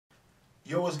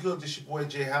Yo, what's good? This your boy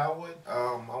Jay Howard.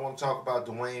 I want to talk about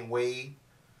Dwayne Wade,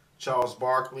 Charles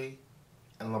Barkley,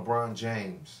 and LeBron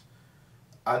James.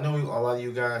 I know a lot of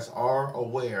you guys are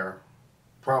aware,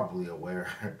 probably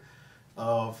aware,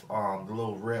 of the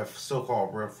little riff,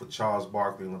 so-called riff with Charles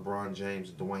Barkley, LeBron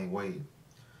James, and Dwayne Wade.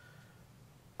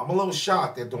 I'm a little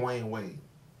shocked at Dwayne Wade.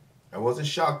 I wasn't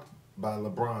shocked by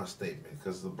LeBron's statement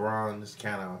because LeBron is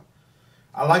kind of...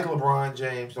 I like LeBron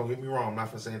James, don't get me wrong. I'm not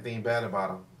going to say anything bad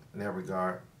about him in that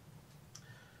regard.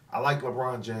 I like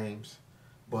LeBron James,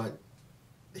 but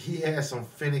he has some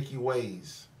finicky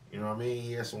ways. You know what I mean?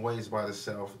 He has some ways about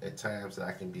himself at times that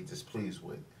I can be displeased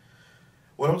with.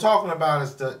 What I'm talking about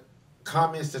is the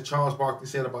comments that Charles Barkley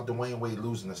said about Dwayne Wade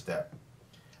losing a step.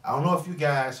 I don't know if you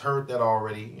guys heard that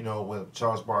already, you know, when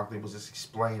Charles Barkley was just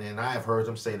explaining. And I have heard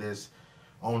him say this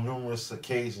on numerous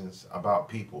occasions about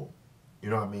people. You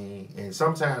know what I mean? And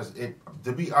sometimes,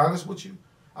 to be honest with you,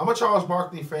 I'm a Charles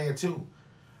Barkley fan too.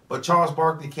 But Charles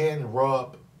Barkley can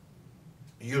rub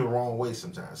you the wrong way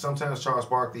sometimes. Sometimes Charles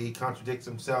Barkley, he contradicts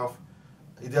himself.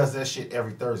 He does that shit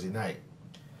every Thursday night.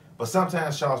 But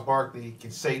sometimes Charles Barkley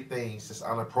can say things that's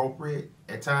inappropriate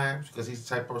at times because he's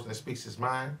the type of person that speaks his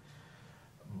mind.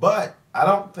 But I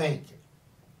don't think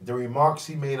the remarks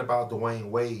he made about Dwayne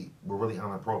Wade were really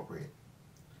inappropriate.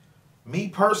 Me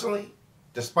personally,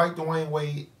 despite Dwayne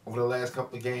Wade over the last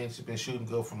couple of games, he's been shooting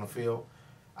good from the field.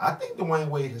 I think Dwayne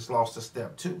Wade has lost a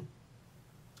step too.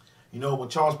 You know, when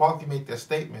Charles Barkley made that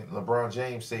statement, LeBron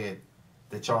James said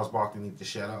that Charles Barkley needs to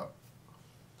shut up.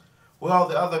 Well,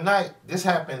 the other night, this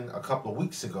happened a couple of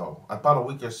weeks ago, about a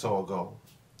week or so ago.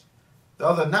 The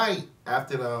other night,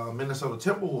 after the Minnesota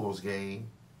Timberwolves game,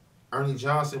 Ernie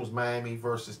Johnson was Miami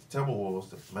versus the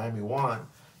Timberwolves. Miami won.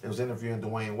 They was interviewing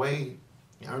Dwayne Wade.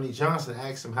 And Ernie Johnson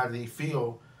asked him how did he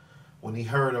feel when he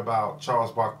heard about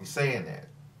Charles Barkley saying that.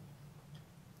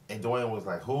 And Dwayne was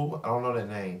like, who? I don't know that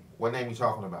name. What name are you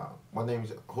talking about? What name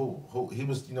is who? Who? He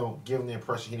was, you know, giving the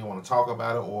impression he didn't want to talk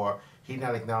about it or he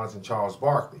not acknowledging Charles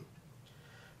Barkley.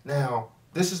 Now,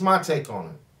 this is my take on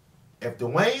it. If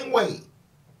Dwayne Wade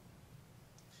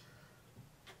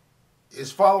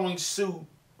is following suit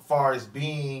as far as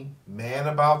being mad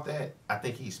about that, I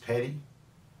think he's petty.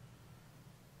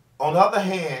 On the other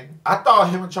hand, I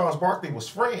thought him and Charles Barkley was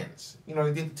friends. You know,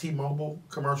 they did the T-Mobile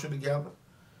commercial together.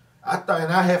 I thought,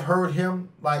 and I have heard him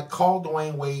like call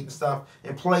Dwayne Wade and stuff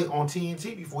and play on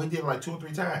TNT before. He did it like 2 or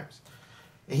 3 times.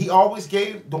 And he always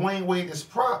gave Dwayne Wade his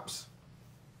props.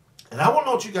 And I want to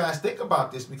know what you guys think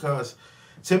about this because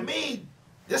to me,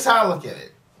 this is how I look at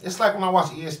it. It's like when I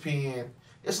watch ESPN,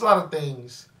 it's a lot of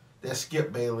things that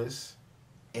Skip Bayless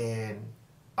and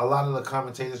a lot of the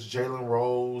commentators, Jalen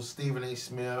Rose, Stephen A.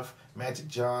 Smith, Magic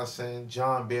Johnson,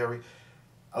 John Barry,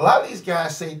 a lot of these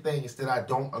guys say things that I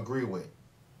don't agree with.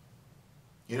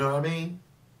 You know what I mean?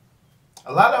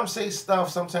 A lot of them say stuff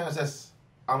sometimes that's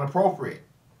inappropriate.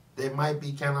 They might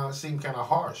be seem kind of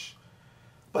harsh.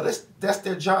 But that's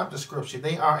their job description.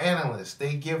 They are analysts.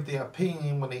 They give their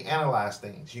opinion when they analyze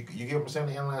things. You get what I'm saying?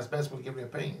 They analyze best when they give their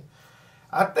opinion.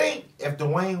 I think if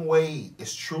Dwayne Wade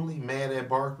is truly mad at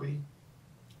Barkley,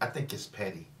 I think it's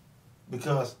petty.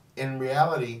 Because in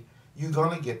reality, you're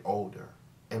going to get older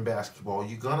in basketball.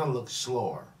 You're going to look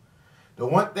slower. The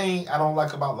one thing I don't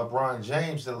like about LeBron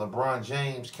James is that LeBron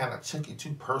James kind of took it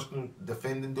too personal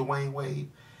defending Dwayne Wade.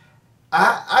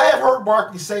 I have heard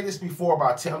Barkley say this before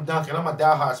about Tim Duncan. I'm a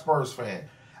diehard Spurs fan.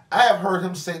 I have heard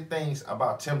him say things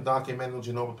about Tim Duncan, Manu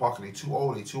Ginobili, Parker. They're too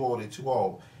old, they're too old, they're too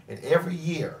old. And every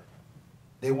year,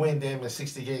 they win them in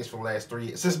 60 games for the last 3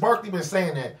 years. Since Barkley been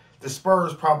saying that, the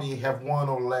Spurs probably have won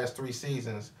over the last 3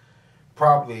 seasons,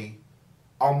 probably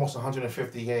almost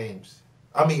 150 games.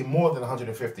 I mean, more than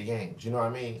 150 games. You know what I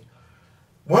mean?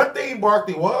 One thing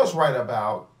Barkley was right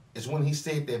about is when he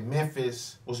said that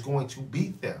Memphis was going to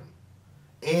beat them.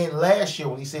 And last year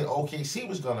when he said OKC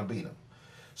was going to beat them.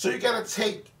 So you got to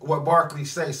take what Barkley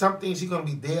says. Some things he's going to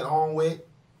be dead on with.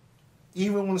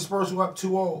 Even when the Spurs were up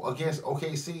 2-0 against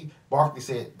OKC, Barkley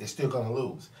said they're still going to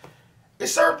lose.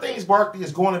 There's certain things Barkley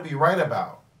is going to be right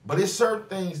about. But there's certain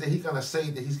things that he's going to say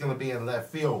that he's going to be in left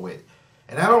field with.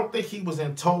 And I don't think he was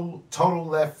in total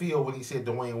left field when he said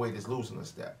Dwayne Wade is losing a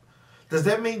step. Does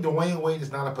that mean Dwayne Wade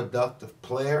is not a productive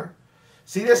player?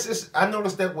 See, I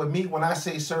noticed that with me, when I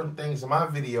say certain things in my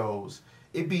videos,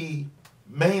 it be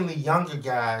mainly younger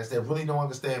guys that really don't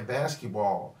understand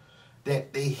basketball,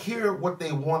 that they hear what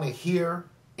they want to hear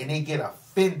and they get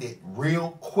offended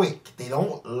real quick. They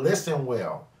don't listen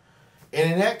well.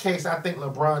 And in that case, I think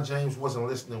LeBron James wasn't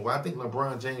listening well. I think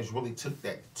LeBron James really took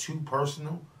that too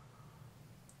personal.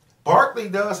 Barkley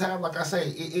does have, like I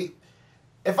say,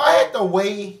 if I had to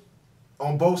weigh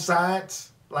on both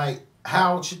sides, like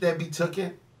how should that be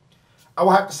taken? I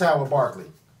will have to side with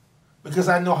Barkley because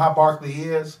I know how Barkley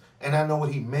is and I know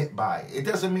what he meant by it. It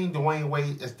doesn't mean Dwayne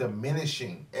Wade is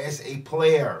diminishing as a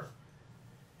player.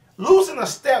 Losing a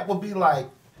step would be like,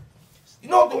 you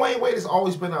know, Dwayne Wade has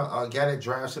always been a guy that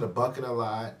drives to the bucket a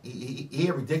lot. He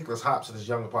had ridiculous hops in his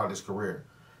younger part of his career.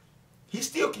 He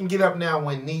still can get up now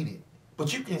when needed.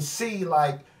 But you can see,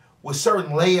 like, with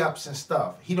certain layups and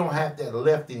stuff, he don't have that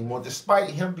lift anymore. Despite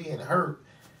him being hurt,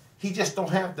 he just don't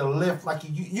have the lift like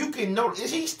you can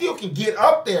notice. He still can get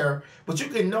up there, but you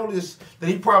can notice that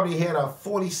he probably had a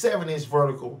 47-inch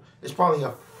vertical. It's probably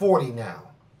a 40 now.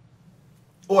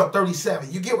 Or a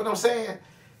 37. You get what I'm saying?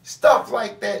 Stuff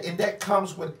like that, and that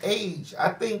comes with age. I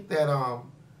think that,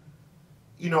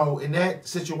 you know, in that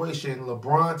situation,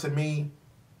 LeBron, to me,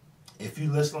 if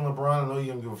you listen to LeBron, I know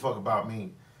you don't give a fuck about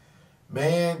me.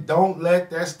 Man, don't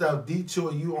let that stuff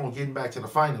detour you on getting back to the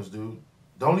finals, dude.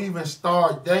 Don't even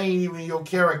start. They ain't even your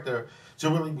character to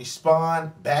really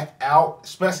respond back out,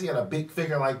 especially at a big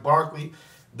figure like Barkley.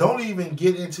 Don't even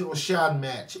get into a shouting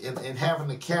match and having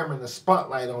the camera and the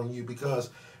spotlight on you, because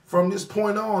from this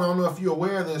point on, I don't know if you're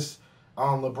aware of this,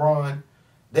 LeBron,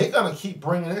 they're going to keep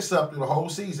bringing this up through the whole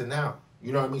season now.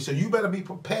 You know what I mean? So you better be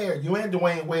prepared. You and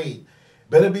Dwayne Wade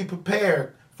better be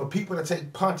prepared for people to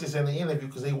take punches in the interview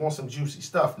because they want some juicy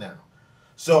stuff now.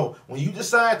 So when you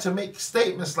decide to make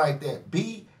statements like that,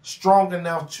 be strong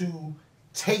enough to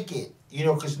take it, you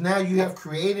know, because now you have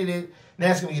created it.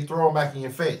 Now it's going to get thrown back in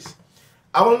your face.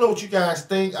 I want to know what you guys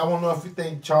think. I want to know if you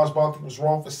think Charles Barkley was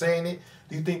wrong for saying it.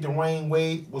 Do you think Dwayne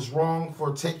Wade was wrong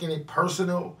for taking it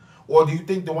personal? Or do you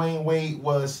think Dwayne Wade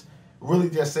was really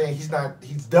just saying he's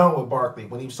done with Barkley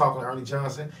when he was talking to Ernie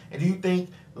Johnson? And do you think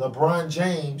LeBron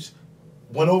James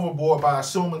went overboard by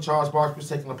assuming Charles Barkley was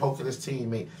taking a poke at his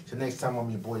teammate? Till next time, I'm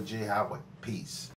your boy Jay Howard. Peace.